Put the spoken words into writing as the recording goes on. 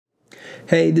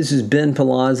Hey, this is Ben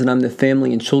Palacz, and I'm the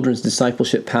Family and Children's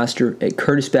Discipleship Pastor at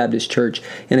Curtis Baptist Church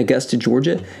in Augusta,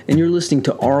 Georgia, and you're listening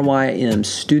to RYM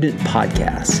Student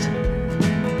Podcast.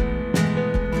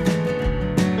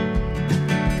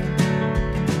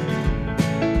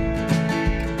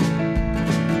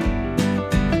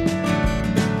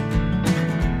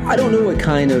 I don't know what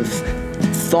kind of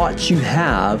thoughts you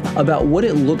have about what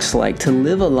it looks like to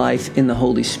live a life in the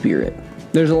Holy Spirit.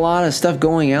 There's a lot of stuff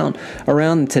going on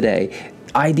around today.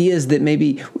 Ideas that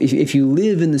maybe if you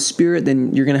live in the Spirit,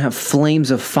 then you're going to have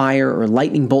flames of fire or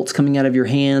lightning bolts coming out of your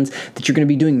hands, that you're going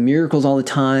to be doing miracles all the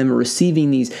time or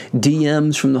receiving these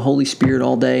DMs from the Holy Spirit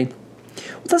all day.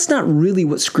 Well, that's not really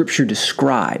what Scripture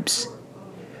describes.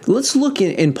 Let's look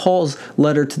in Paul's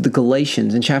letter to the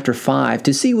Galatians in chapter 5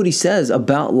 to see what he says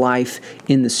about life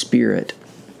in the Spirit.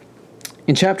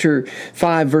 In chapter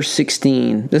 5, verse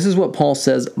 16, this is what Paul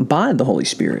says by the Holy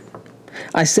Spirit.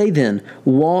 I say then,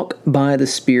 walk by the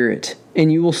Spirit,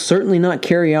 and you will certainly not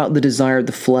carry out the desire of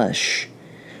the flesh.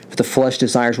 For the flesh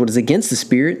desires what is against the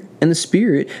Spirit, and the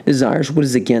Spirit desires what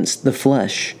is against the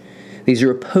flesh. These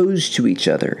are opposed to each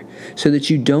other, so that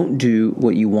you don't do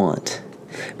what you want.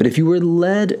 But if you are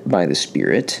led by the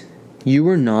Spirit, you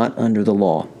are not under the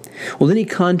law. Well, then he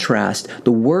contrasts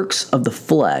the works of the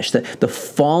flesh, the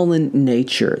fallen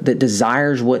nature that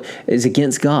desires what is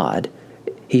against God.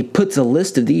 He puts a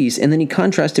list of these, and then he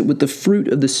contrasts it with the fruit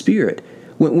of the Spirit.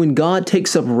 When God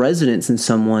takes up residence in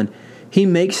someone, he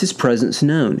makes his presence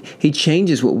known. He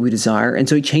changes what we desire, and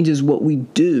so he changes what we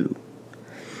do.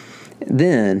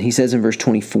 Then he says in verse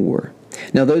 24,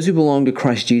 now those who belong to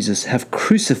Christ Jesus have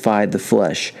crucified the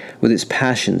flesh with its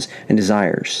passions and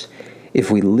desires. If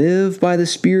we live by the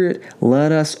Spirit,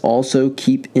 let us also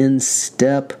keep in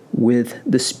step with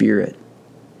the Spirit.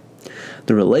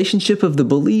 The relationship of the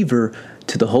believer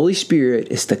to the Holy Spirit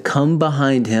is to come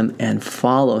behind him and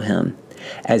follow him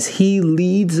as he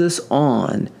leads us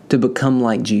on to become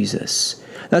like Jesus.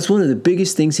 That's one of the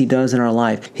biggest things he does in our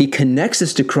life. He connects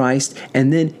us to Christ,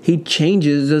 and then he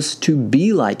changes us to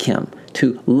be like him,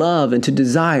 to love and to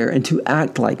desire and to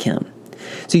act like him.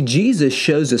 See, Jesus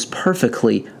shows us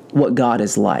perfectly what God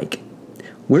is like.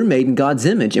 We're made in God's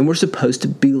image, and we're supposed to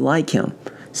be like him.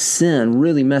 Sin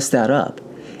really messed that up.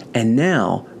 And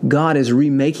now God is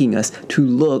remaking us to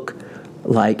look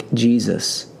like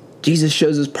Jesus. Jesus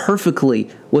shows us perfectly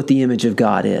what the image of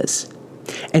God is.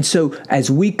 And so as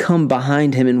we come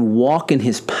behind him and walk in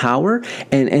his power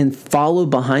and follow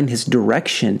behind his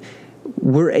direction,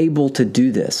 we're able to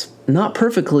do this. Not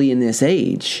perfectly in this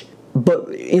age, but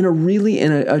in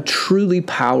a truly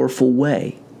powerful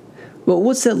way. But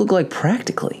what's that look like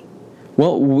practically?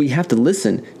 Well, we have to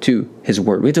listen to his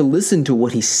word. We have to listen to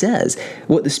what he says,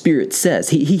 what the Spirit says.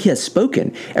 He has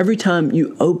spoken. Every time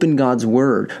you open God's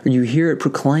word or you hear it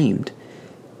proclaimed,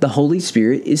 the Holy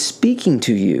Spirit is speaking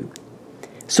to you.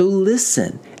 So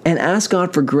listen and ask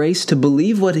God for grace to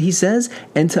believe what he says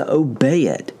and to obey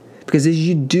it. Because as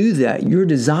you do that, your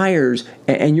desires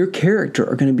and your character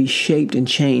are going to be shaped and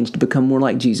changed to become more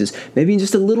like Jesus. Maybe in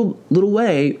just a little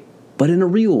way, but in a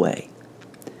real way.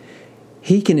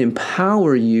 He can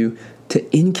empower you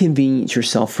to inconvenience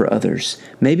yourself for others.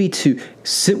 Maybe to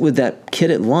sit with that kid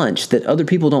at lunch that other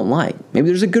people don't like. Maybe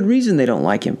there's a good reason they don't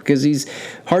like him because he's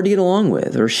hard to get along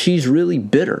with or she's really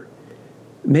bitter.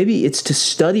 Maybe it's to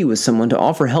study with someone, to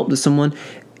offer help to someone,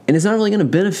 and it's not really going to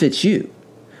benefit you.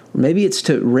 Or maybe it's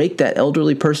to rake that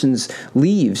elderly person's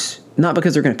leaves, not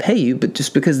because they're going to pay you, but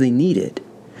just because they need it.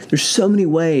 There's so many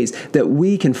ways that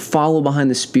we can follow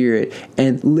behind the Spirit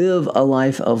and live a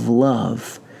life of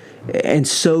love and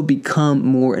so become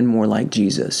more and more like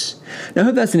Jesus. Now, I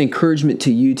hope that's an encouragement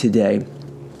to you today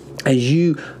as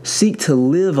you seek to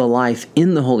live a life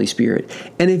in the Holy Spirit.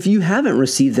 And if you haven't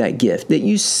received that gift, that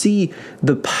you see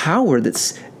the power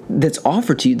that's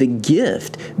offered to you, the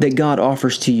gift that God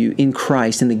offers to you in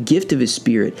Christ and the gift of his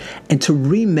Spirit, and to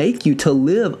remake you to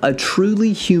live a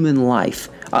truly human life,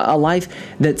 a life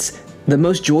that's the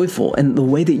most joyful and the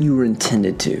way that you were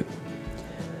intended to.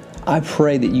 I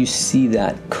pray that you see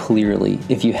that clearly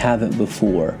if you haven't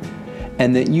before,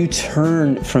 and that you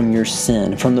turn from your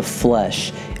sin, from the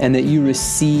flesh, and that you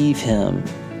receive him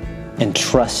and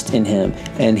trust in him,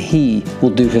 and he will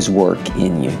do his work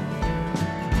in you.